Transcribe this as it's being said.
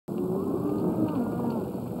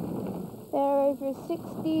over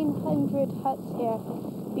 1,600 huts here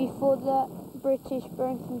before the British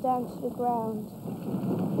burnt them down to the ground.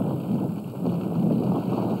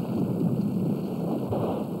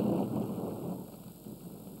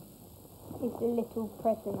 It's a little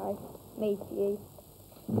present I made for you.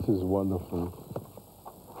 This is wonderful.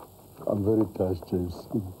 I'm very touched, James.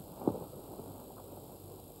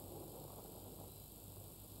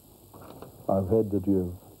 I've heard that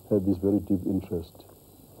you have had this very deep interest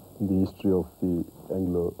in the history of the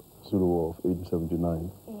Anglo-Zulu War of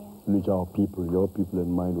 1879, in which our people, your people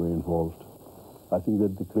and mine, were involved. I think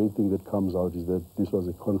that the great thing that comes out is that this was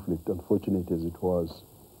a conflict, unfortunate as it was,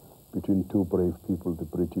 between two brave people, the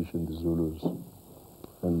British and the Zulus.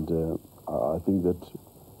 And I think that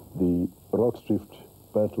the Rockstrift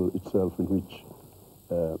battle itself, in which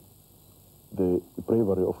the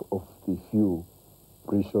bravery of the few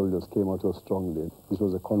British soldiers came out so strongly, this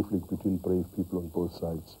was a conflict between brave people on both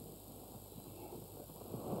sides.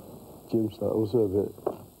 James, I also have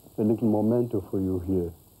a little memento for you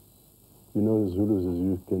here. You know, the Zulus, as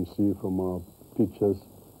you can see from our pictures,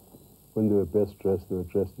 when they were best dressed, they were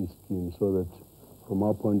dressed in skin, so that from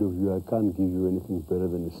our point of view, I can't give you anything better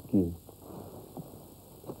than a skin.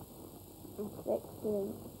 That's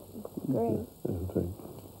excellent. It's great. Yeah, thanks.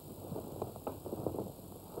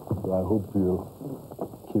 So I hope you'll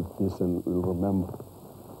keep this and will remember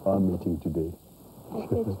our meeting today. I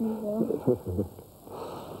certainly will.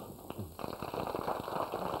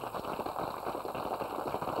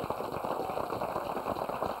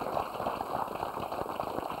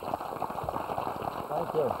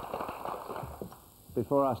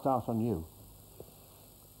 Before I start on you,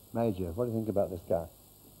 Major, what do you think about this guy?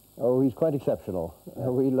 Oh, he's quite exceptional.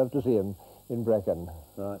 We love to see him in Brecon.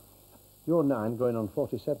 Right. You're 9, going on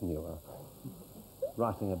 47 you are,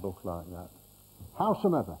 writing a book like that.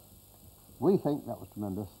 Howsoever, we think that was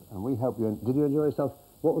tremendous, and we hope you... Did you enjoy yourself?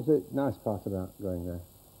 What was the nice part about going there?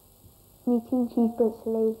 Meeting Chief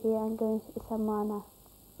Butcherlady and going to the Samana.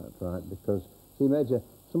 That's right, because, see, Major,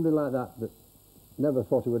 somebody like that never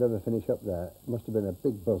thought he would ever finish up there. It must have been a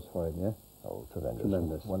big buzz for him, yeah? Oh, tremendous.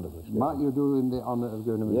 Tremendous. Wonderful experience. Might you do him the honour of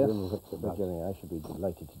giving him a general Yes, Jenny, I should be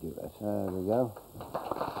delighted to do that. There we go.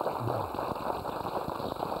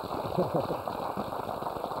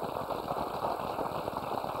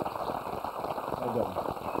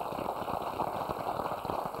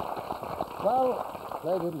 Well,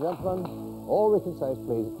 ladies and gentlemen, all we can say is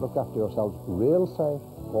please look after yourselves real safe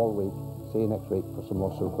all week. See you next week for some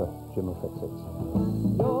more super. Jim will fix it.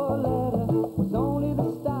 Your letter was only the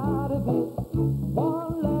start of it.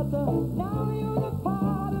 One letter, now you're the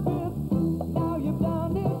part of it. Now you've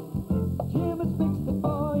done it. Jim has fixed it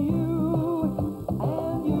for you.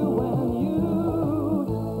 And you and you.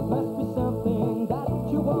 It must be something that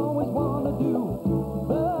you always want to do.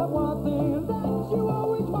 The one thing that you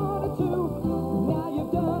always wanted to. Now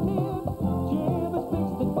you've done it. Jim has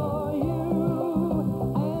fixed it for you.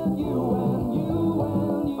 And you and you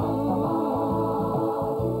and you.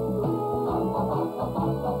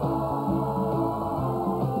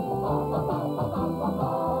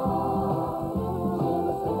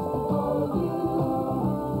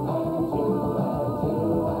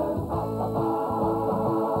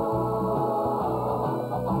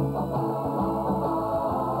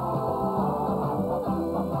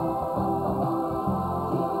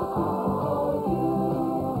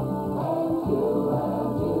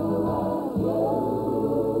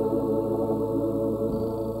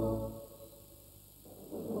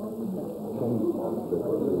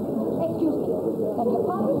 Excuse me. Beg your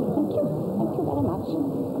pardon. Thank you. Thank you very much.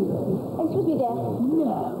 Excuse me, dear.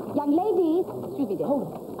 No. Young lady. Excuse me, dear.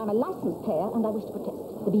 Oh. I'm a licensed player and I wish to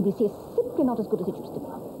protest. The BBC is simply not as good as it used to be.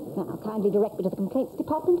 Now, kindly direct me to the complaints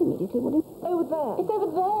department immediately, will you? Over there. It's over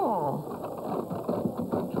there.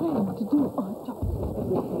 Trying to do our job.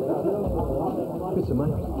 Bits of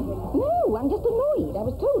money. No, I'm just annoyed. I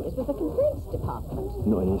was told this was the complaints department.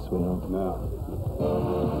 Not in this way, no. No.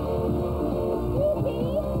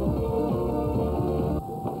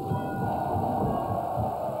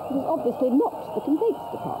 It is obviously not the complaints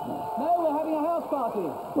department. No, we're having a house party.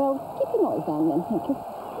 Well, keep the noise down then, thank you.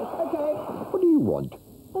 Okay. What do you want?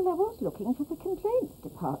 Well, I was looking for the complaints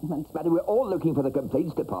department. Madam, we're all looking for the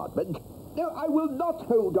complaints department. No, I will not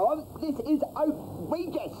hold on. This is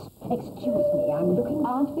outrageous. Excuse me, I'm looking...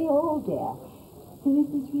 Aren't we all, dear? Who is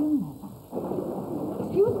this real member?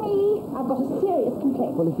 Excuse me, I've got a serious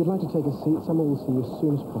complaint. Well, if you'd like to take a seat, someone will see you as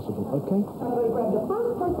soon as possible, okay? I'm going to grab the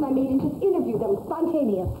first person I meet and just interview them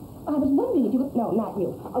spontaneous. I was wondering if you would... No, not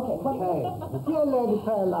you. Okay, what... Hey, dear Lady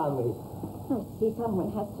Perlami. I see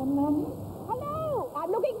someone has some manners. Hello,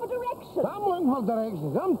 I'm looking for directions. Someone wrong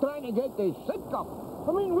directions. I'm trying to get to Sidcup.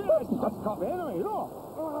 I mean, where is Sidcup anyway, you know?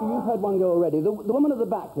 You've heard one go already. The woman at the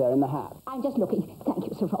back there in the hat. I'm just looking. Thank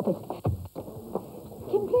you, Sir Robert.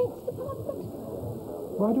 Complaints department.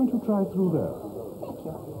 Why don't you try through there? Thank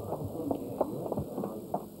you.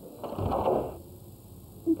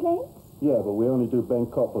 Complaints? Yeah, but we only do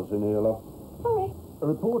bank coppers in here, love. Sorry. A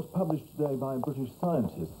report published today by British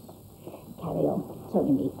scientists. Carry on. It's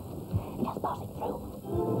only me. Just pass it through.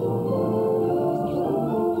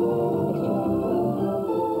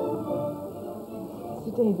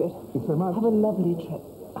 Sir David, If I might... have a lovely trip.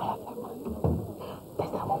 I love that one.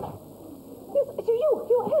 There's that woman. Yes, so you.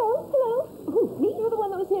 Hello. Who, me? You're the one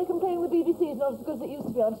that was here complaining the BBC is not as good as it used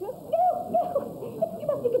to be, aren't you? No. You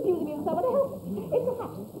must be confusing me with someone else. It's a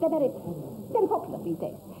hat. They're very popular these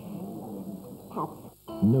days. Hats.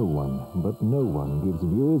 No one gives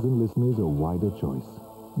viewers and listeners a wider choice.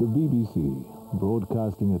 The BBC,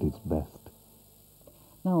 broadcasting at its best.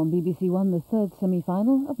 Now on BBC One, the third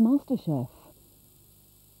semi-final of Masterchef.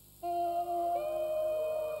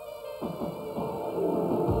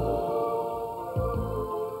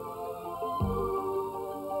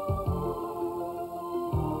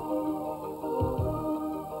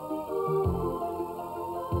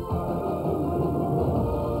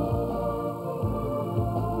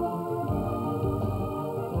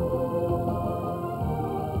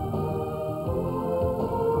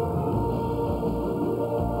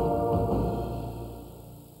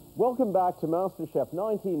 Welcome back to Masterchef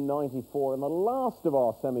 1994 and the last of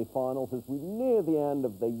our semi-finals as we near the end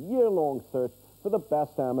of the year-long search for the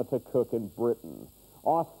best amateur cook in Britain.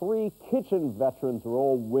 Our three kitchen veterans are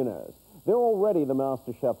all winners. They're already the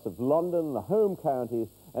Masterchefs of London, the home counties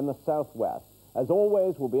and the Southwest. As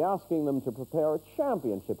always, we'll be asking them to prepare a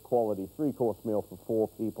championship-quality three-course meal for 4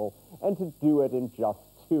 people and to do it in just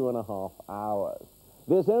 2.5 hours.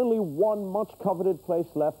 There's only one much-coveted place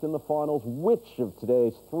left in the finals. Which of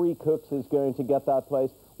today's 3 cooks is going to get that place?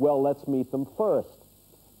 Well, let's meet them first.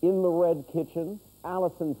 In the red kitchen,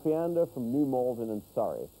 Alison Fiander from New Malden in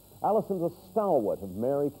Surrey. Alison's a stalwart of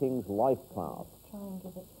Mary King's life path. Try and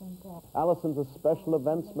give it some depth. Alison's a special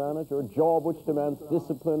events manager, a job which demands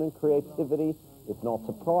discipline and creativity. It's not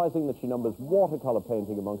surprising that she numbers watercolour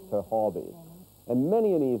painting amongst her hobbies. And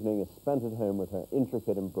many an evening is spent at home with her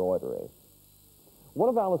intricate embroidery. One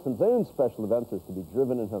of Alison's own special events is to be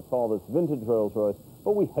driven in her father's vintage Rolls Royce,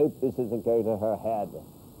 but we hope this isn't going to her head.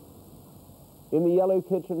 In the yellow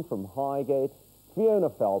kitchen from Highgate, Fiona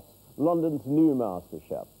Phelps, London's new master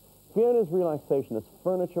chef. Fiona's relaxation is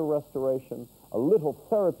furniture restoration. A little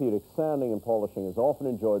therapeutic sanding and polishing is often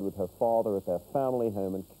enjoyed with her father at their family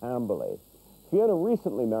home in Camberley. Fiona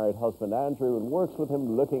recently married husband Andrew and works with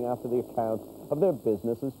him looking after the accounts of their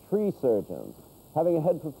business as tree surgeons. Having a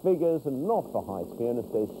head for figures and not for heights, Fiona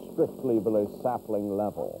stays strictly below sapling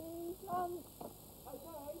level.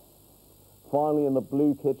 Finally, in the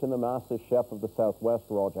blue kitchen, the master chef of the Southwest,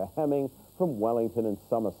 Roger Hemming, from Wellington in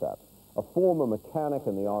Somerset. A former mechanic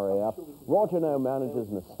in the RAF, Roger now manages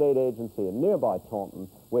an estate agency in nearby Taunton,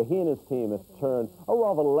 where he and his team have turned a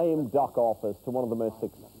rather lame duck office to one of the most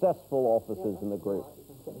successful offices in the group.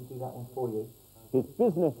 Do that one for you. His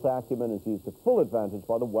business acumen is used to full advantage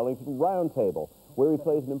by the Wellington Round Table, where he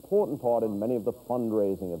plays an important part in many of the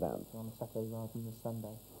fundraising events. On a Saturday rather than a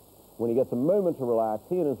Sunday. When he gets a moment to relax,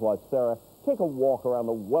 he and his wife Sarah take a walk around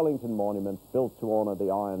the Wellington Monument built to honour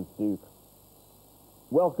the Iron Duke.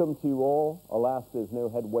 Welcome to you all. Alas, there's no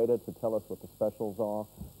head waiter to tell us what the specials are.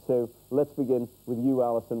 So let's begin with you,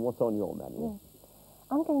 Alison. What's on your menu? Yes.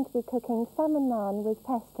 I'm going to be cooking salmon naan with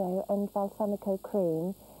pesto and balsamico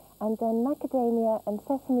cream, and then macadamia and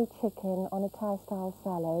sesame chicken on a Thai-style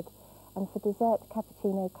salad, and for dessert,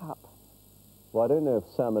 cappuccino cup. Well, I don't know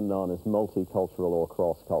if salmon naan is multicultural or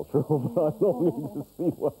cross-cultural, but I longing to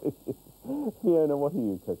see what it is. Fiona, what are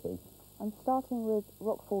you cooking? I'm starting with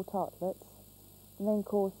Roquefort tartlets. The main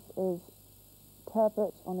course is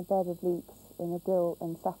turbot on a bed of leeks in a dill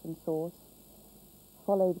and saffron sauce,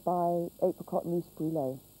 followed by apricot mousse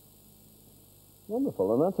brulee.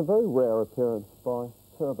 Wonderful, and that's a very rare appearance by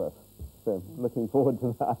turbot. So, looking forward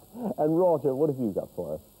to that. And Roger, what have you got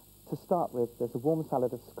for us? To start with, there's a warm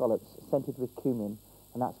salad of scallops scented with cumin,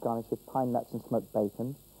 and that's garnished with pine nuts and smoked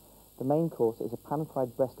bacon. The main course is a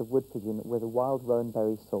pan-fried breast of wood pigeon with a wild rowan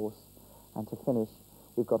berry sauce. And to finish,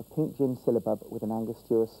 we've got a pink gin syllabub with an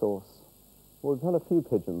Angostura sauce. Well, we've had a few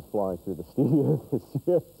pigeons flying through the studio this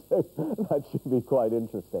year, so that should be quite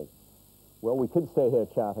interesting. Well, we could stay here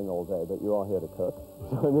chatting all day, but you are here to cook.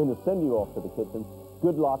 So I'm going to send you off to the kitchen.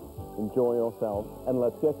 Good luck, enjoy yourselves, and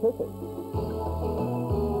let's get cooking.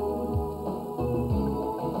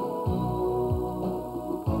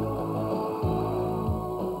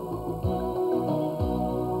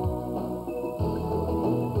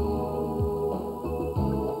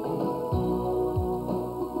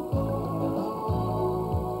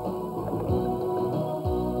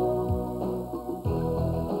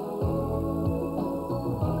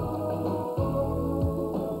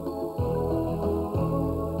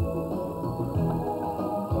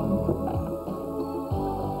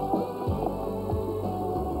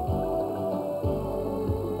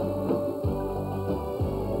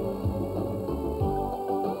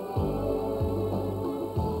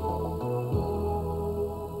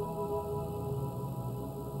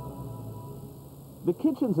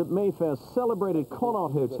 kitchens at Mayfair's celebrated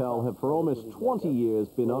Connaught Hotel have for almost 20 years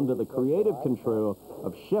been under the creative control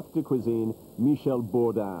of chef de cuisine Michel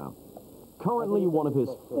Bourdin. Currently, one of his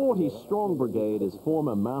 40-strong brigade is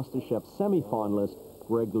former Masterchef semi-finalist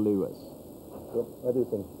Greg Lewis. What do you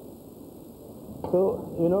think?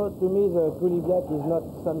 So, you know, to me, the coulis black is not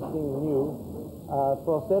something new.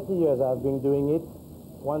 For 30 years, I've been doing it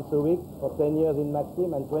once a week, for 10 years in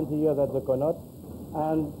Maxim and 20 years at the Connaught.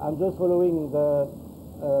 And I'm just following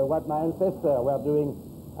what my ancestors were doing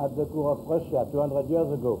at the court of Russia 200 years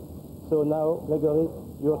ago. So now, Gregory,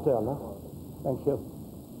 your turn. Huh? Thank you.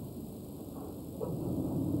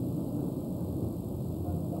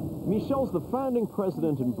 Michel's the founding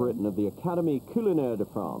president in Britain of the Académie Culinaire de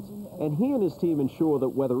France, and he and his team ensure that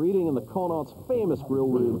whether eating in the Connaught's famous grill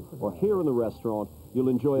room or here in the restaurant, you'll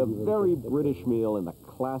enjoy a very British meal in the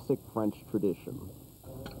classic French tradition.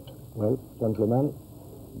 Well, gentlemen,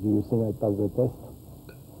 do you think I passed the test?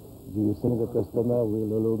 Do you think the customer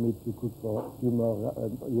will allow me to cook for a few more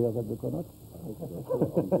years at the Connaught?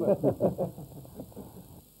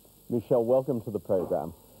 Michel, welcome to the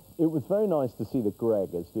program. It was very nice to see that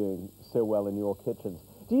Greg is doing so well in your kitchens.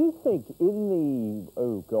 Do you think in the,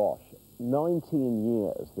 19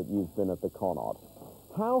 years that you've been at the Connaught,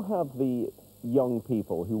 how have the young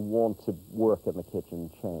people who want to work in the kitchen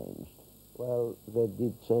changed? Well, they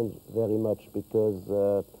did change very much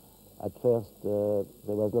because at first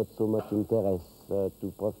there was not so much interest to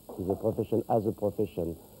the profession as a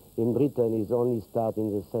profession. In Britain, it's only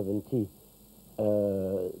starting in the 70s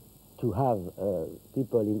to have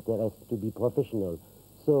people interested to be professional.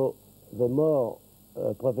 So the more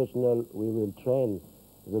professional we will train,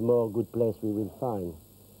 the more good place we will find.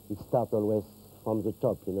 It starts always from the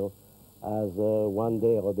top, you know. As one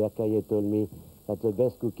day Robert Caillet told me that the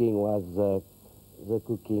best cooking was the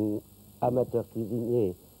cooking amateur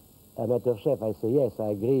cuisinier, amateur chef. I say, yes, I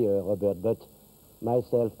agree, Robert, but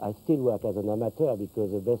myself, I still work as an amateur because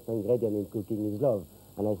the best ingredient in cooking is love.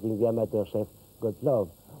 And I think the amateur chef got love.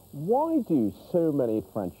 Why do so many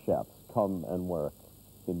French chefs come and work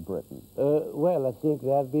in Britain? Well, I think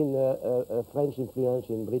there have been a French influence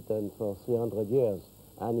in Britain for 300 years.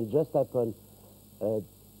 And it just happened to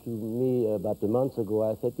me about a month ago.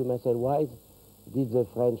 I said to myself, why did the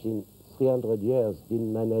French in 300 years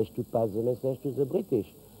didn't manage to pass the message to the British?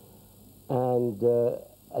 And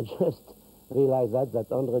I just realized that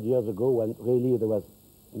 100 years ago, when really there was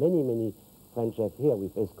many French chefs here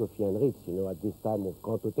with Escoffier and Ritz, you know, at this time of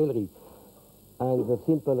Grand Hôtellerie. And the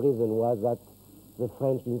simple reason was that the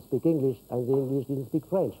French didn't speak English and the English didn't speak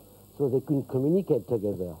French, so they couldn't communicate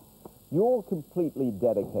together. You're completely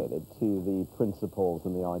dedicated to the principles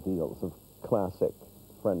and the ideals of classic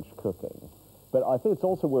French cooking. But I think it's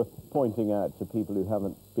also worth pointing out to people who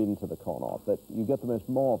haven't been to the Connaught that you get the most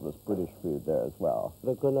marvellous British food there as well.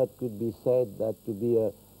 The Connaught could be said that to be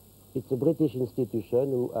it's a British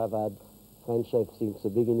institution who have had French chefs since the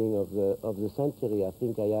beginning of the century. I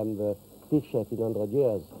think I am the 5th chef in 100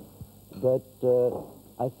 years. But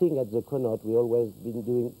I think at the Connaught we always been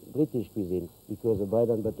doing British cuisine because the bread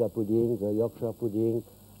and butter pudding, the Yorkshire pudding,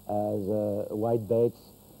 the white baits.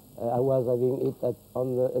 I was having it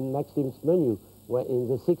on Maxim's menu in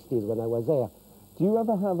the 60s when I was there. Do you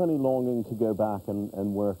ever have any longing to go back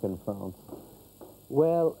and work in France?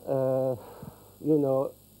 Well, you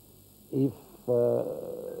know, if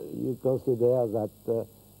you consider that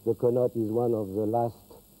the Connaught is one of the last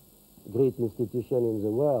great institutions in the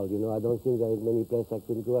world, you know, I don't think there is many places I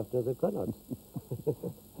can go after the Connaught.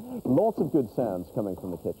 Lots of good sounds coming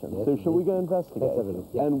from the kitchen. Yes, so shall we go investigate? Let's have a look,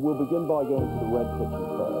 yeah. And we'll begin by going to the red kitchen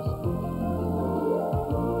first.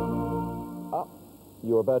 Ah,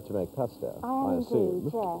 you're about to make pesto, I assume.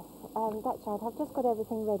 Indeed, yes. That's right. I've just got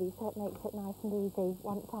everything ready, so it makes it nice and easy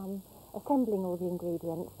once I'm assembling all the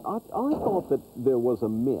ingredients. I thought that there was a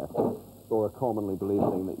myth, or a commonly believed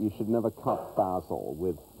thing, that you should never cut basil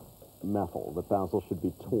with metal, that basil should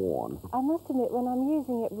be torn. I must admit, when I'm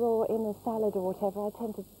using it raw in a salad or whatever, I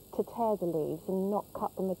tend to tear the leaves and not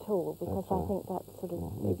cut them at all, because I think that sort of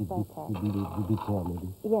is better. Maybe.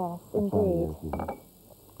 Yes, indeed.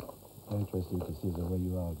 Very interesting to see the way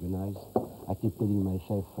you are organized. I keep telling my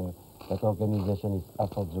chef that organization is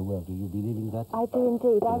half of the world. Do you believe in that? I do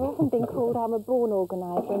indeed. I've often been called I'm a born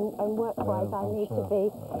organizer, and work-wise I need to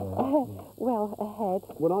be well ahead.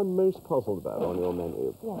 What I'm most puzzled about on your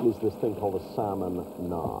menu is this thing called a salmon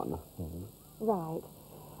naan. Right.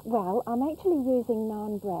 Well, I'm actually using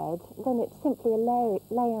naan bread. Then it's simply a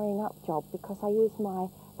layering up job because I use my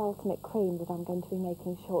ultimate cream that I'm going to be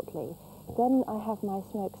making shortly. Then I have my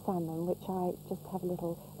smoked salmon, which I just have a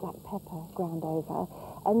little black pepper ground over.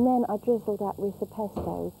 And then I drizzle that with the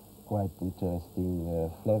pesto quite interesting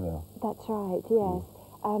flavour. That's right, yes.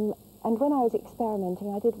 And when I was experimenting,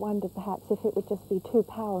 I did wonder perhaps if it would just be too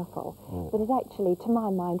powerful, but it actually, to my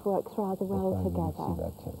mind, works rather well together.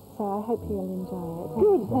 So I hope you'll enjoy it.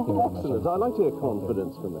 Good, excellent. I like to hear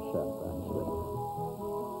confidence from a chef, actually.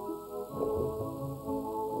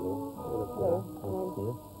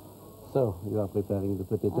 So, you are preparing the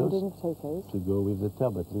potatoes? I'm doing potatoes. To go with the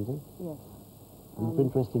turbot, isn't it? Yes. It's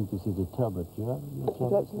interesting to see the turbot. You have your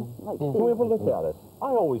turbot? Can we have a look at it?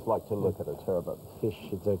 I always like to look at a turbot. Fish,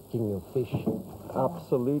 it's a king of fish.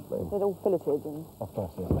 Absolutely. They're all filleted, and Of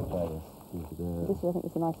course, yes, that's right, yes. this is, I think,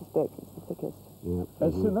 is the nicest bit. It's the thickest. Yeah.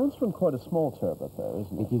 So that's from quite a small turbot, though,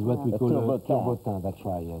 isn't it? It is what we A call a turbotin. turbotin, that's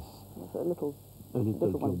right, yes. It's a little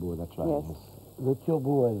little one. turbo, that's right, Yes. yes. The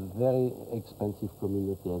turbo is very expensive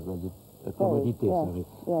community as well, the commodity, yes, sorry.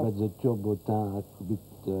 yes. But the turbotin is a bit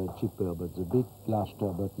cheaper, but the big, large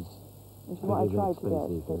turbot is Which is what I very, very tried to get.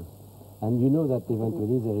 expensive. Yes. And you know that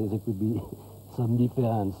eventually there could be some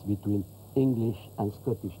difference between English and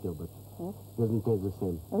Scottish turbot. Yes. Doesn't taste the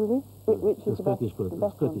same. Oh, really? Which The is the best? Scottish The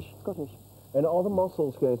best Scottish. one? Scottish. And are the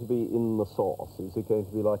mussels going to be in the sauce? Is it going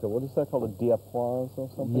to be like a, what is that called, a diapoise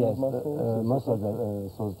or something? Yes, of mussels?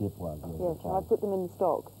 mussels, sauce diapoise. Yes, I put them in the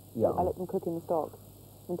stock. Yeah. I let them cook in the stock,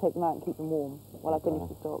 and take them out and keep them warm while I finish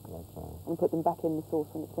the stock, and put them back in the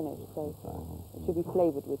sauce when it's finished. So it should be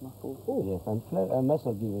flavoured with mussels. Yes, and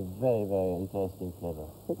mussel give a very, very interesting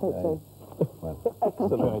flavour. Let's hope so. Well,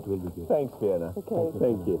 Excellent. I'm sure it will be good. Thanks, Fiona. Okay.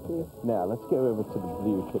 Thank you. Now, let's go over to the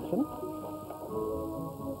blue kitchen.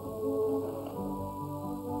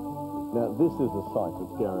 Now, this is a sight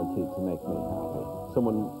that's guaranteed to make me happy.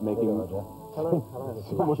 Someone making...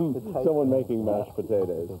 someone making mashed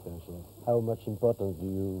potatoes. How much importance do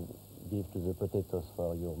you give to the potatoes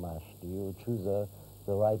for your mash? Do you choose the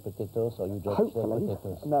right potatoes, or you just say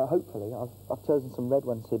potatoes? No, hopefully. I've chosen some red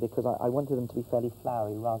ones here because I wanted them to be fairly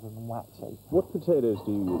floury rather than waxy. What potatoes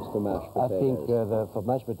do you use for mashed I potatoes? think for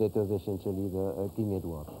mashed potatoes, essentially the King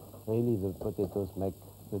Edward. Really, the potatoes make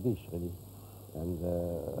the dish, really. And,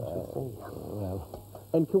 well...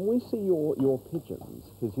 And can we see your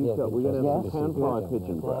pigeons? Because you've got, we're going to have some pan-fried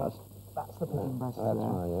pigeon breast. That's the pigeon breast That's there.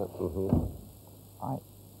 right, yeah. I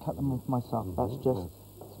cut them off myself. That's just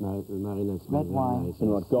the marinade's red wine, nice.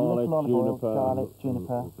 And what, garlic, little olive oil, juniper? garlic,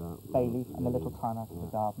 juniper, bay leaf, and a little thyme out of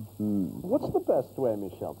the garden. What's the best way,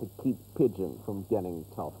 Michel, to keep pigeon from getting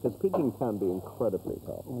tough? Because pigeon can be incredibly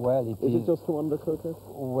tough. Well, Is it just to undercook it?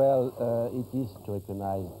 Well, it is to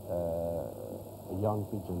recognize a young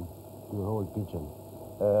pigeon to a whole pigeon.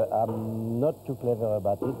 I'm not too clever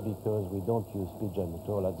about it because we don't use pigeon at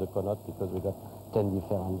all at the Connaught because we got 10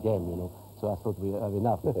 different game, you know. So I thought we have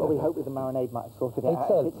enough. Well, we hope with the marinade might have sorted it out.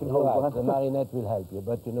 Itself, It's in you're whole right, one. the marinade will help you,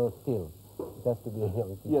 but you know, still, it has to be a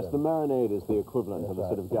young pigeon. Yes, the marinade is the equivalent of a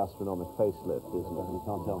sort of gastronomic facelift, isn't it? You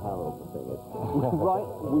can't tell how old the thing is. Right,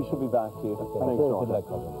 we shall be back to you. Thanks, Good Roger. luck,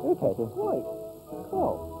 Roger. Okay, right.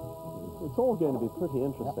 Well, it's all going to be pretty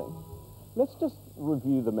interesting. Let's just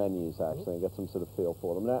review the menus, actually, and get some sort of feel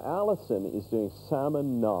for them. Now, Alison is doing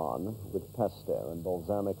salmon naan with pesto and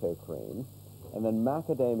balsamico cream, and then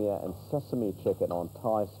macadamia and sesame chicken on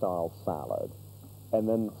Thai-style salad, and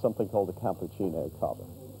then something called a cappuccino cup.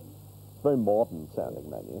 It's a very modern-sounding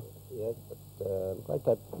menu. Yes, but I'm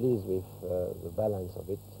quite pleased with the balance of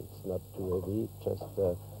it. It's not too heavy, just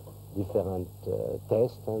different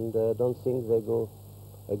taste, and don't think they go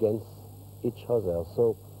against each other.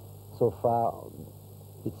 So far,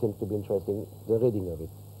 it seems to be interesting, the reading of it.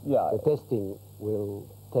 Yeah. The tasting will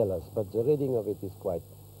tell us, but the reading of it is quite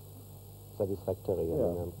satisfactory. I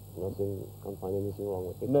mean, can't find anything wrong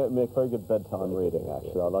with it. No, make very good bedtime reading,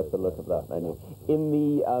 actually. I like the look of that menu. In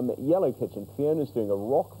the yellow kitchen, Fiona's doing a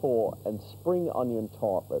roquefort and spring onion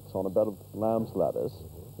tartlets on a bed of lamb's lettuce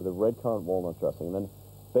with a red currant walnut dressing, and then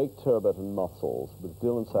baked turbot and mussels with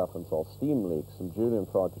dill and saffron sauce, steamed leeks, some julienne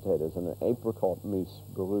fried potatoes, and an apricot mousse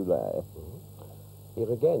brulee. Here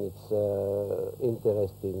again, it's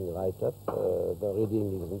interesting write-up. The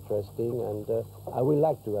reading is interesting, and I would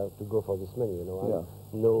like to go for this menu, you know.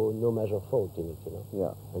 No major fault in it, you know.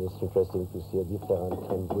 Yeah. And it's interesting to see a different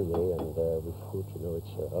creme brulee and with fruit, you know, which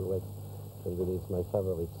always creme brulee is my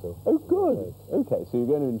favorite. So. Oh, good. Okay, so you're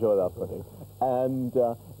going to enjoy that pudding. And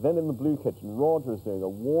then in the blue kitchen, Roger is doing a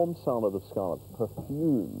warm salad of scallops,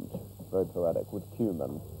 perfumed, very poetic, with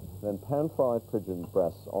cumin. Then pan-fried pigeon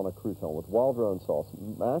breasts on a crouton with wild rowan sauce,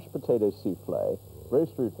 mashed potato souffle,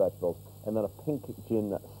 roast root vegetables, and then a pink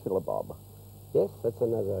gin syllabub. Yes, that's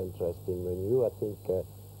another interesting menu. I think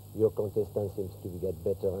your contestant seems to get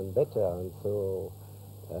better and better, and so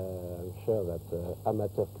I'm sure that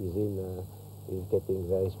amateur cuisine is getting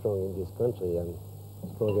very strong in this country, and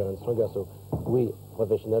stronger and stronger. So we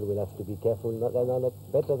professionals will have to be careful. They're not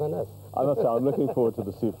better than us. I must say, I'm looking forward to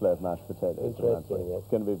the souffle mashed potatoes. Interesting, yes. It's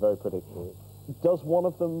going to be very pretty. Does one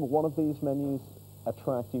of these menus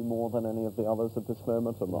attract you more than any of the others at this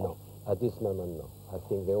moment, or not? No, at this moment, no. I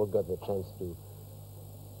think they all got the chance to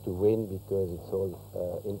win because it's all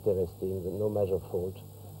interesting, no major fault.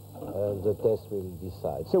 The test will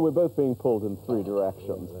decide. So we're both being pulled in three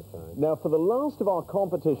directions. Yeah, that's right. Now, for the last of our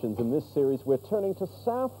competitions in this series, we're turning to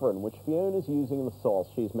saffron, which Fiona's using in the sauce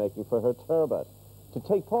she's making for her turbot. To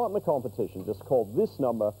take part in the competition, just call this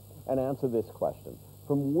number and answer this question.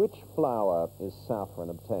 From which flower is saffron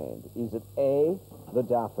obtained? Is it A, the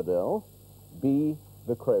daffodil, B,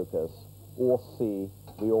 the crocus, or C,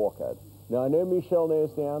 the orchid? Now, I know Michelle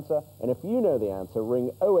knows the answer, and if you know the answer,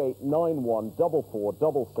 ring 0891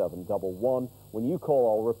 447711. When you call,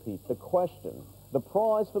 I'll repeat the question. The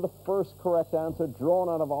prize for the first correct answer, drawn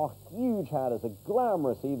out of our huge hat, is a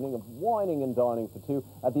glamorous evening of wining and dining for two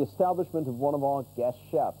at the establishment of one of our guest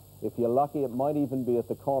chefs. If you're lucky, it might even be at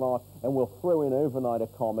the Connaught, and we'll throw in overnight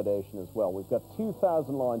accommodation as well. We've got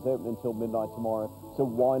 2,000 lines open until midnight tomorrow, so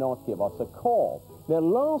why not give us a call? Now,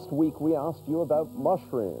 last week we asked you about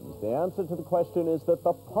mushrooms. The answer to the question is that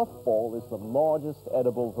the puffball is the largest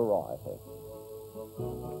edible variety.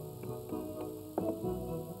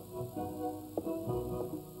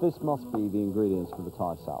 This must be the ingredients for the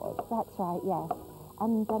Thai salad. That's right, yes.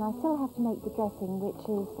 And then I still have to make the dressing, which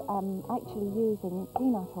is actually using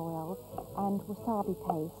peanut oil and wasabi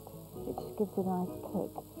paste, which gives a nice kick.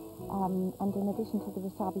 And in addition to the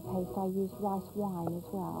wasabi paste, I used rice wine as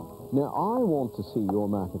well. Now, I want to see your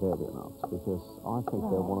macadamia nuts because I think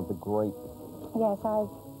they're one of the great... Yes, I've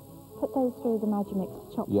put those through the Magimix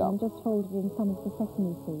chopper and just folded in some of the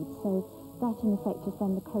sesame seeds. So that, in effect, is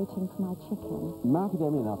then the coating for my chicken.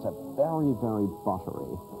 Macadamia nuts are very, very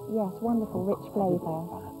buttery. Yes, wonderful, rich flavour.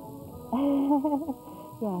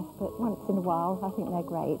 Yes, but once in a while, I think they're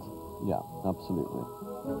great. Yeah, absolutely.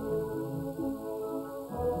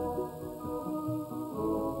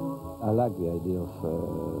 I like the idea of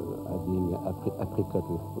adding apricot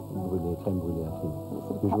with brûlée, crème brûlée, I think.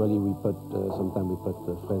 Usually we put, sometimes we put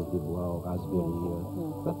fraise des bois or raspberry,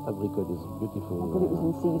 but apricot is beautiful. But it was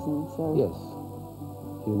in season, so... Yes.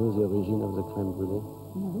 Do you know the origin of the crème brûlée?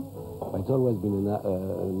 No. It's always been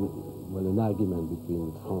an argument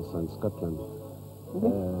between France and Scotland.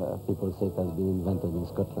 People say it has been invented in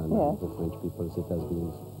Scotland, and the French people say it has been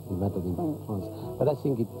invented in France. But I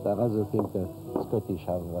think I rather think the Scottish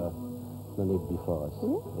have done it before us.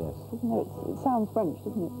 Yes. No, it sounds French,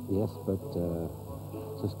 doesn't it? Yes, but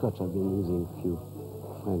the Scotch have been using a few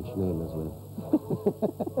French names as well.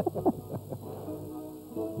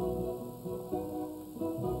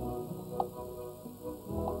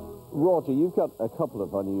 Roger, you've got a couple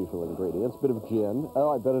of unusual ingredients. A bit of gin.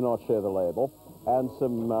 Oh, I better not share the label. And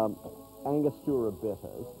some Angostura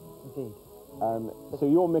bitters. Indeed. So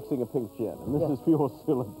you're mixing a pink gin, and this is for your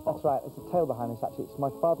syllabus. That's right. There's a tale behind this, actually. It's my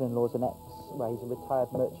father-in-law's an he's a retired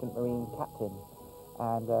merchant marine captain.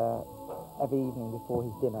 And every evening before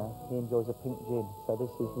his dinner, he enjoys a pink gin. So this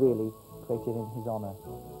is really created in his honour.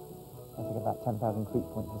 I think about 10,000 creep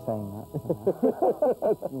points for saying that.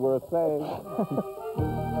 That's worth saying.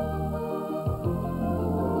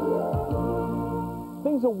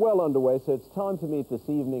 Things are well underway, so it's time to meet this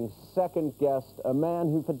evening's second guest, a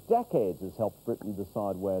man who for decades has helped Britain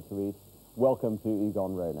decide where to eat. Welcome to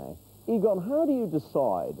Egon Rene. Egon, how do you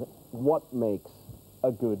decide what makes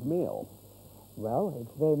a good meal? Well, it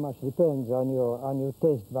very much depends on your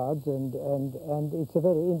taste buds, and it's a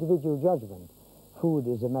very individual judgment. Food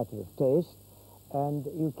is a matter of taste, and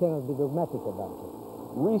you cannot be dogmatic about it.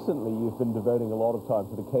 Recently, you've been devoting a lot of time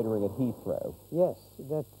to the catering at Heathrow. Yes,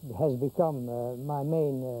 that has become my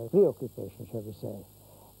main preoccupation, shall we say,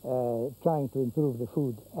 trying to improve the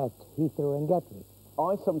food at Heathrow and Gatwick.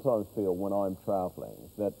 I sometimes feel when I'm travelling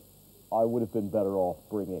that I would have been better off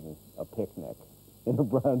bringing a picnic in a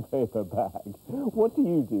brown paper bag. What do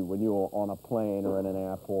you do when you're on a plane or in an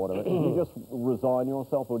airport? Or do you just resign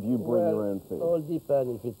yourself, or do you bring your own food? All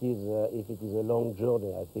depends if it is a long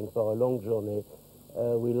journey. I think for a long journey,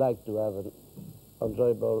 we like to have an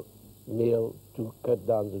enjoyable meal to cut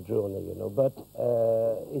down the journey, you know. But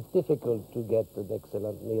it's difficult to get an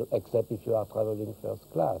excellent meal, except if you are traveling first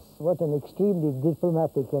class. What an extremely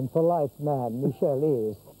diplomatic and polite man Michel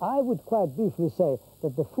is. I would quite briefly say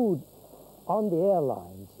that the food on the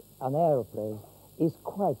airlines, on aeroplanes, is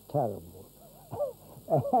quite terrible.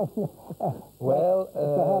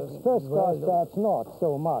 Perhaps first class, perhaps not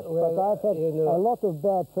so much. But I've had a lot of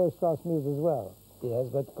bad first class meals as well. Yes,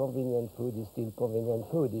 but convenient food is still convenient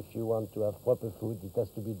food. If you want to have proper food, it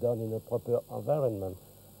has to be done in a proper environment.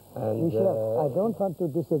 And Michel, I don't want to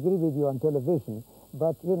disagree with you on television,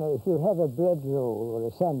 but, you know, if you have a bread roll or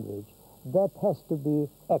a sandwich, that has to be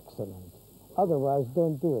excellent. Otherwise,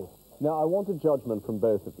 don't do it. Now, I want a judgment from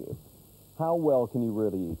both of you. How well can you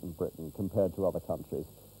really eat in Britain compared to other countries?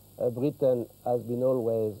 Britain has been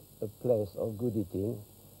always a place of good eating,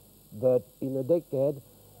 but in a decade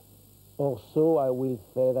or so, I will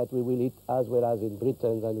say that we will eat as well as in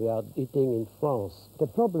Britain than we are eating in France. The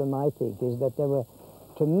problem, I think, is that there were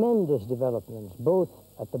tremendous developments, both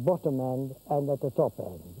at the bottom end and at the top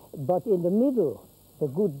end. But in the middle, the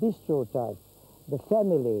good bistro type, the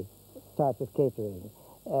family type of catering,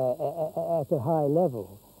 at a high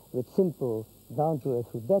level, with simple,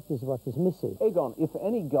 down-to-earth food, that is what is missing. Egon, if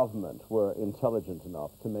any government were intelligent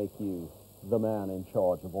enough to make you the man in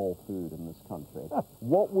charge of all food in this country,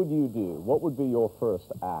 what would you do? What would be your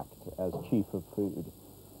first act as chief of food?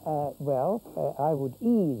 I would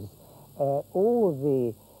ease all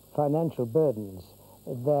the financial burdens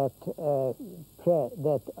that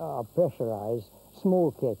are pressurized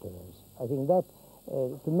small caterers. I think that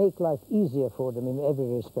to make life easier for them in every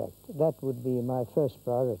respect, that would be my first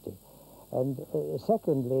priority. And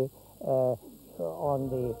secondly,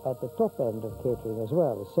 at the top end of catering as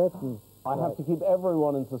well, I have to keep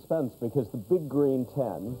everyone in suspense because the big green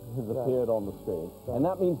 10 has appeared on the screen, and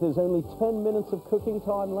that means there's only 10 minutes of cooking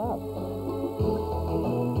time left.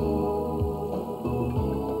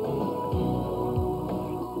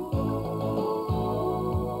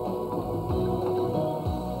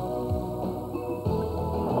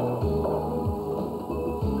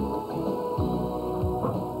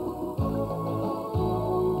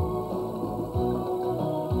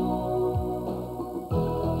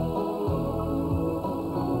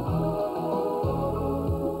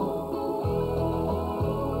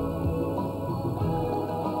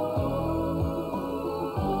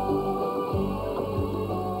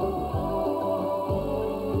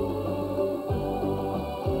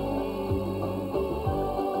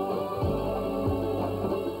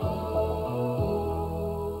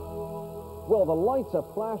 Well, the lights are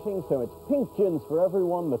flashing, so it's pink gins for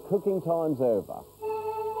everyone. The cooking time's over.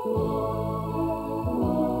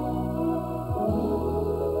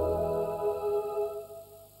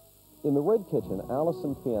 In the red kitchen,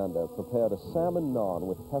 Alison Fiando prepared a salmon naan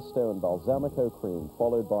with pesto and balsamico cream,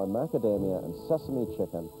 followed by macadamia and sesame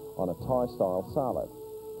chicken on a Thai-style salad.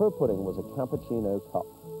 Her pudding was a cappuccino cup.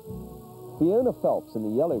 Fiona Phelps in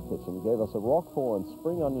the yellow kitchen gave us a roquefort and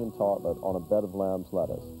spring onion tartlet on a bed of lamb's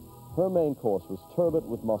lettuce. Her main course was turbot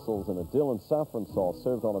with mussels and a dill and saffron sauce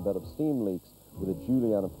served on a bed of steamed leeks with a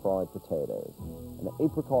julienne of fried potatoes. An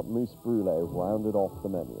apricot mousse brulee rounded off the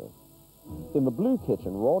menu. In the blue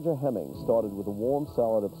kitchen, Roger Hemming started with a warm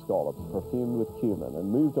salad of scallops perfumed with cumin and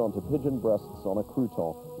moved on to pigeon breasts on a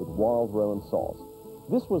crouton with wild rowan sauce.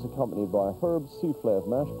 This was accompanied by a herb souffle of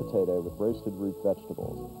mashed potato with roasted root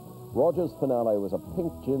vegetables. Roger's finale was a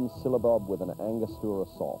pink gin syllabub with an angostura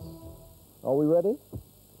sauce. Are we ready?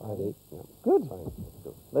 Ready. Yeah. Good.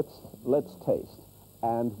 Let's taste,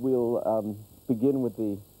 and we'll begin with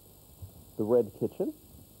the red kitchen.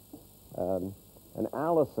 And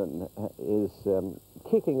Alison is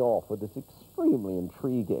kicking off with this extremely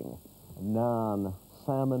intriguing naan,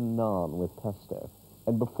 salmon naan with pesto.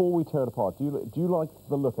 And before we tear it apart, do you like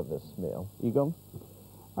the look of this meal, Egon?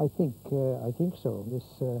 I think so. This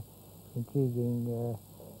intriguing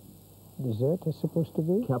dessert is supposed to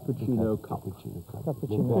be cappuccino. Cappuccino.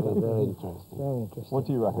 Very interesting. Very interesting. What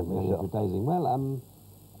do you reckon, Very appetizing. Well,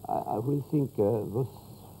 I will think the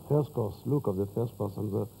first course, look of the first course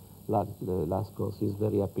and the last course is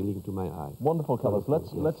very appealing to my eye. Wonderful colours.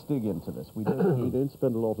 Let's dig into this. We don't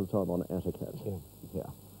spend a lot of time on etiquette. Yeah.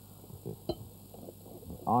 Okay.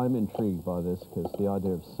 I'm intrigued by this because the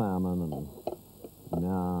idea of salmon and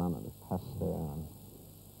naan and pesto and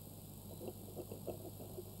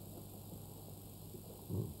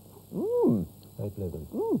very pleasant.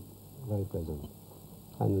 Very pleasant.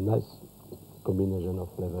 And a nice combination of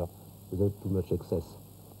flavor without too much excess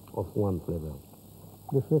of one flavor.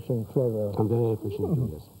 Refreshing flavor. And very refreshing too,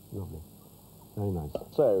 yes. Lovely. Very nice.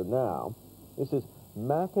 So now, this is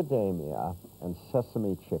macadamia and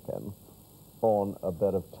sesame chicken on a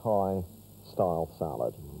bed of Thai-style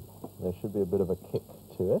salad. There should be a bit of a kick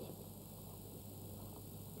to it.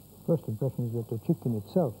 First impression is that the chicken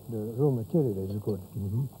itself, the raw material, is good.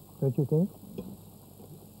 Don't you think?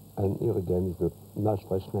 And here again is the nice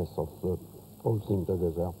freshness of the whole thing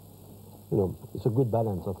together. You know, it's a good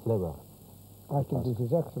balance of flavor. I think this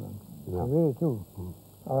is excellent. Yeah. I really do.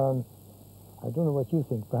 I don't know what you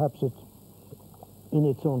think. Perhaps in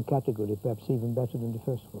its own category, perhaps even better than the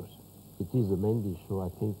first course. It is a main dish, so I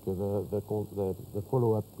think the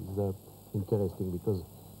follow-up is interesting because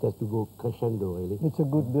it has to go crescendo, really. It's a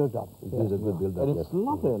good build-up. It is a good build-up, And it's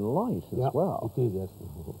lovely and light as well. It is, yes.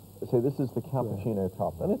 So this is the cappuccino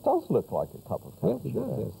cup, and it does look like a cup of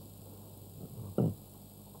cappuccino. Yes.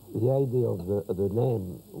 The idea of the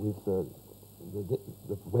name with the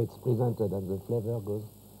way it's presented and the flavor goes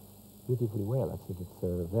beautifully well. I think it's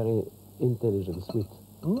a very intelligent sweet.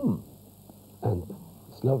 And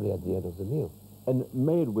it's lovely at the end of the meal. And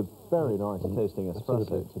made with very nice tasting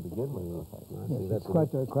espresso to begin with. Yes, it's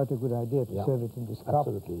quite a good idea to serve it in this cup.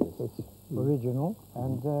 Absolutely, yes. It's original,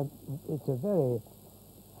 and it's a very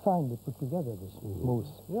finely put together, this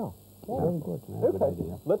mousse. Yeah. Very good. Okay,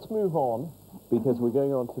 let's move on, because we're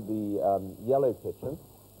going on to the yellow kitchen.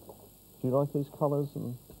 Do you like these colours?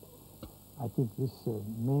 And I think this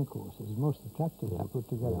main course is most attractive to put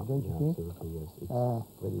together, don't you think? Absolutely, yes. It's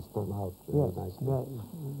when it's done out Yes, nicely.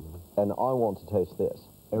 And I want to taste this.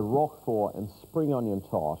 A Roquefort and spring onion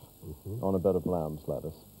tart on a bed of lamb's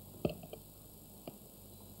lettuce.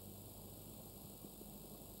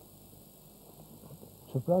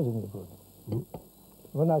 Surprisingly good.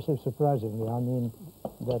 When I say surprisingly, I mean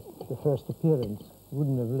that the first appearance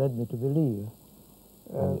wouldn't have led me to believe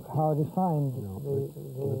how refined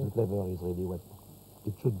the flavor is really what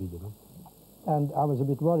it should be, you know. And I was a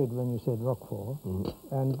bit worried when you said Roquefort,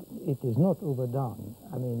 and it is not overdone.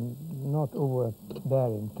 I mean, not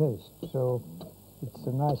overbearing taste. So it's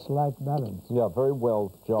a nice light balance. Yeah, very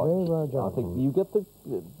well judged. Very well judged. I think you get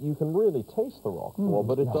you can really taste the Roquefort,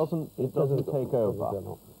 but it doesn't take over.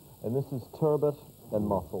 No. And this is turbot and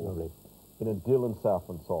mussels in a dill and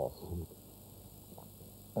saffron sauce.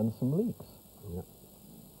 And some leeks. Yeah.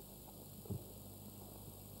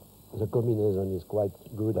 The combination is quite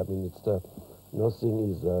good. I mean, it's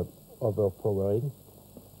nothing is overpowering,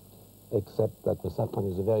 except that the saffron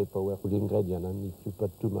is a very powerful ingredient, and if you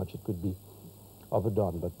put too much, it could be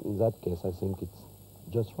overdone. But in that case, I think it's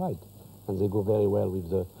just right, and they go very well with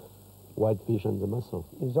the white fish and the mussel.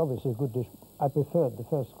 It's obviously a good dish. I preferred the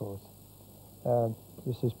first course.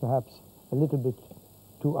 This is perhaps a little bit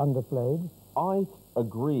too underplayed. I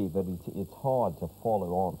agree that it's hard to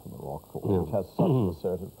follow on from the Roquefort, which has such an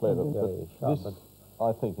assertive flavour. But this,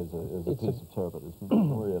 I think, is a piece of turbot. It's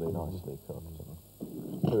really nicely cooked.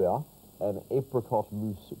 Here we are. An apricot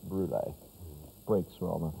mousse brulee. Breaks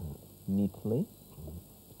rather neatly.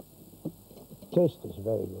 Taste is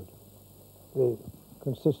very good. The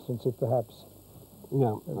consistency, perhaps.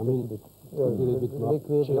 Yeah, I mean, a little bit more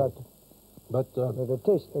liquid, but the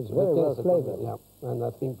taste is very well flavoured. Yeah, and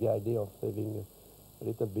I think the idea of having a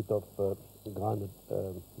little bit of grounded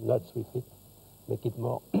nuts with it make it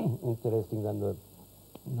more interesting than the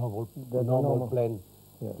normal plain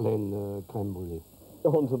crème brûlée.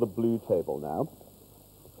 Onto the blue table now.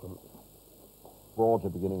 Roger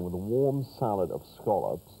beginning with a warm salad of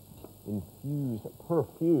scallops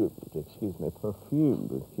perfumed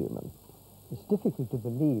with cumin. It's difficult to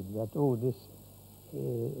believe that all this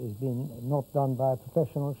is being not done by a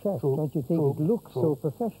professional chef. Don't you think it looks so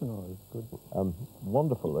professional? It's good.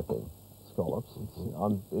 Wonderful looking scallops.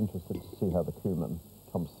 I'm interested to see how the cumin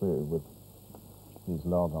comes through with these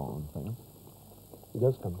lardons and things. It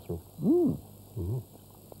does come through.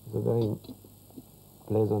 It's a very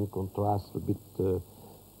pleasant contrast, a bit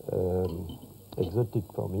exotic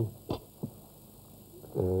for me,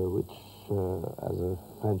 which as a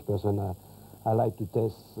French person I like to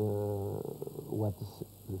taste what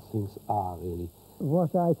the things are, really.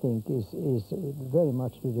 What I think is very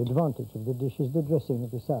much to the advantage of the dish is the dressing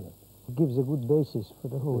of the salad. It gives a good basis for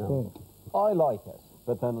the whole thing. I like it,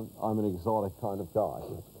 but then I'm an exotic kind of guy.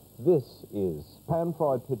 This is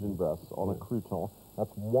pan-fried pigeon breasts on a crouton.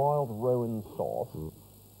 That's wild rowan sauce.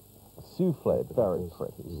 Soufflé, very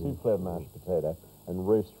pretty. Soufflé mashed potato and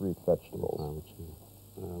roast root vegetables.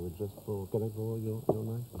 Can I go your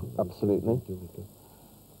knife? Absolutely.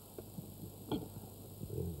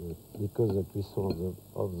 Because the cuisson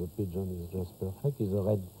of the pigeon is just perfect. It's a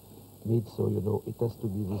red meat, so you know it has to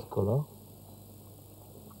be this color.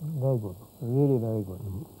 Very good, really very good.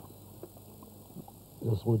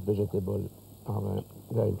 Those root vegetables are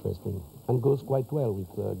very interesting and goes quite well with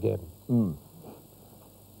game.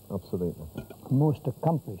 Absolutely. Most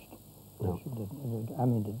accomplished. Yeah. I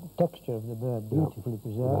mean, the texture of the bird beautifully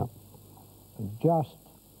preserved. Just,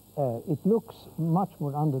 it looks much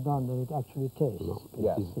more underdone than it actually tastes.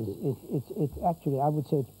 Yes. It's actually, I would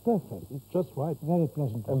say it's perfect. It's just right. Very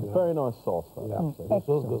pleasant. And very nice sauce. The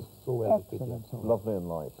sauce goes so well with it. Lovely and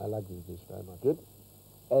light. I like this dish very much. Good.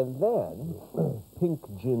 And then, pink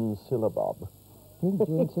gin syllabub. Pink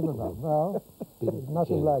gin syllabub. Well,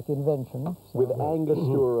 nothing like invention. So. With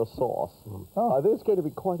Angostura sauce. Oh. This is going to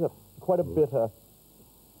be quite a bitter,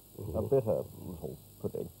 a bitter little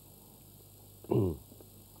pudding.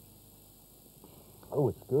 Oh,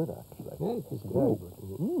 it's good actually. Yeah, it is very good.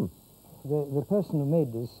 Mm. The person who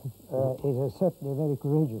made this is certainly a very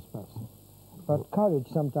courageous person. But courage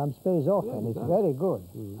sometimes pays off, and it's very good,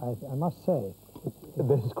 I must say.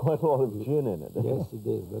 There's quite a lot of gin in it. Yes, it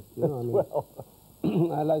is. But, you know, I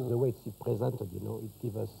mean, I like the way it's presented, you know. It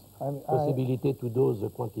gives us possibility to dose the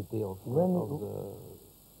quantity of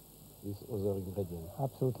these other ingredients.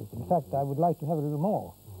 Absolutely. In fact, I would like to have a little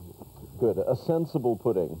more. Good. A sensible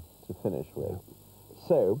pudding to finish with.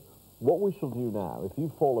 So, what we shall do now, if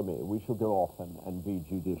you follow me, we shall go off and be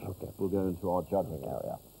judicious. Okay. We'll go into our judging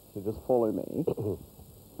area. So just follow me.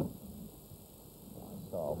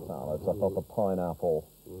 Style salads. I thought the pineapple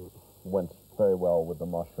went very well with the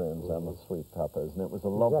mushrooms and the sweet peppers, and it was a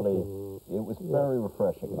lovely, it was very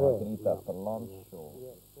refreshing. I could eat that for lunch. Or...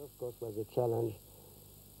 Yes, of course, was a challenge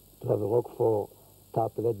to have a roquefort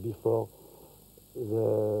tartlet before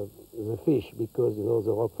the fish, because, you know,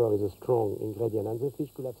 the roquefort is a strong ingredient, and the fish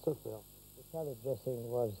could have suffered. The salad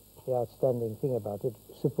dressing was the outstanding thing about it.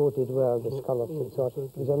 Supported well the scallops and so on.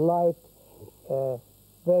 It was a light,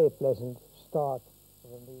 very pleasant start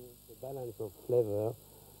of a meal. The balance of flavor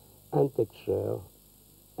and texture,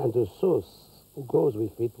 and the sauce who goes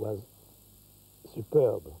with it was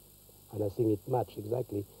superb, and I think it matched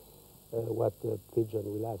exactly what the pigeon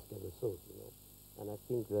will ask as a sauce, you know. And I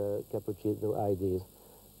think the cappuccino idea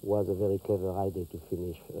was a very clever idea to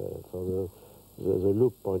finish for the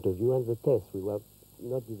look point of view and the taste. We were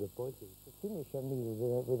not disappointed. To finish a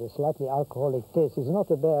meal with a slightly alcoholic taste is not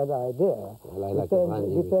a bad idea. Well, I like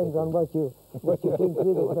depends on what you think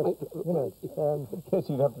with it. But, you know, guess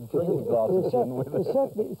you'd have to drink a glass of gin with it.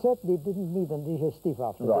 Certainly didn't need a digestif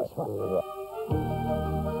after this one.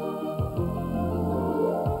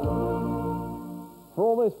 For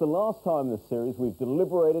almost the last time in this series, we've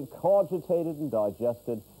deliberated, cogitated and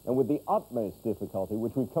digested, and with the utmost difficulty,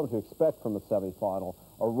 which we've come to expect from a semi-final,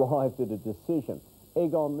 arrived at a decision.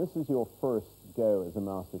 Egon, this is your first go as a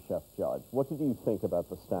Masterchef judge. What did you think about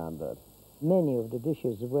the standard? Many of the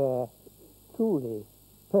dishes were truly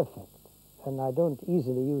perfect, and I don't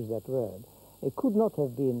easily use that word. It could not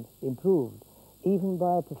have been improved, even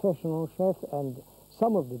by a professional chef, and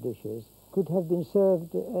some of the dishes could have been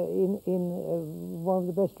served in one of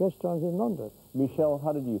the best restaurants in London. Michel,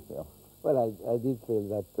 how did you feel? Well, I did feel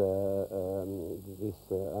that this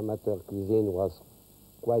amateur cuisine was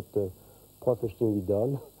quite professionally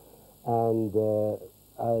done, and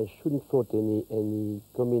I shouldn't thought any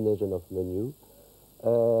combination of menu.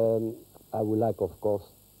 I would like, of course,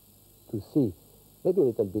 to see maybe a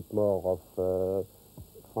little bit more of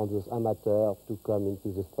from those amateurs to come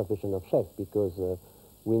into this profession of chef, because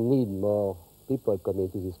we need more people coming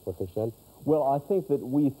into this profession. Well, I think that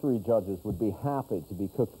we three judges would be happy to be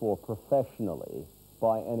cooked for professionally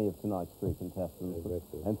by any of tonight's three contestants.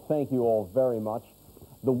 Exactly. And thank you all very much.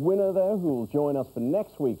 The winner, though, who will join us for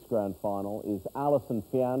next week's grand final is Alison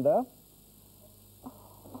Fiander.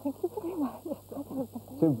 Thank you very much.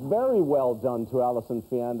 So very well done to Alison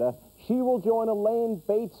Fiander. She will join Elaine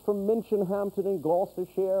Bates from Minchinhampton in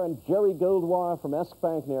Gloucestershire and Jerry Goldwire from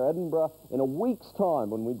Eskbank near Edinburgh in a week's time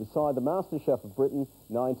when we decide the Masterchef of Britain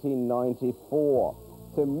 1994.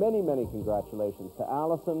 So many, many congratulations to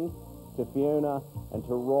Alison, to Fiona and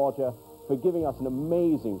to Roger for giving us an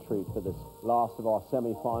amazing treat for this last of our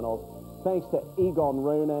semi-finals. Thanks to Egon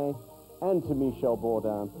Ronet and to Michel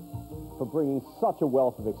Bourdin for bringing such a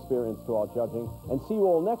wealth of experience to our judging. And see you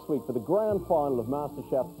all next week for the grand final of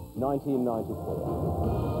MasterChef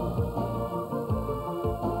 1994.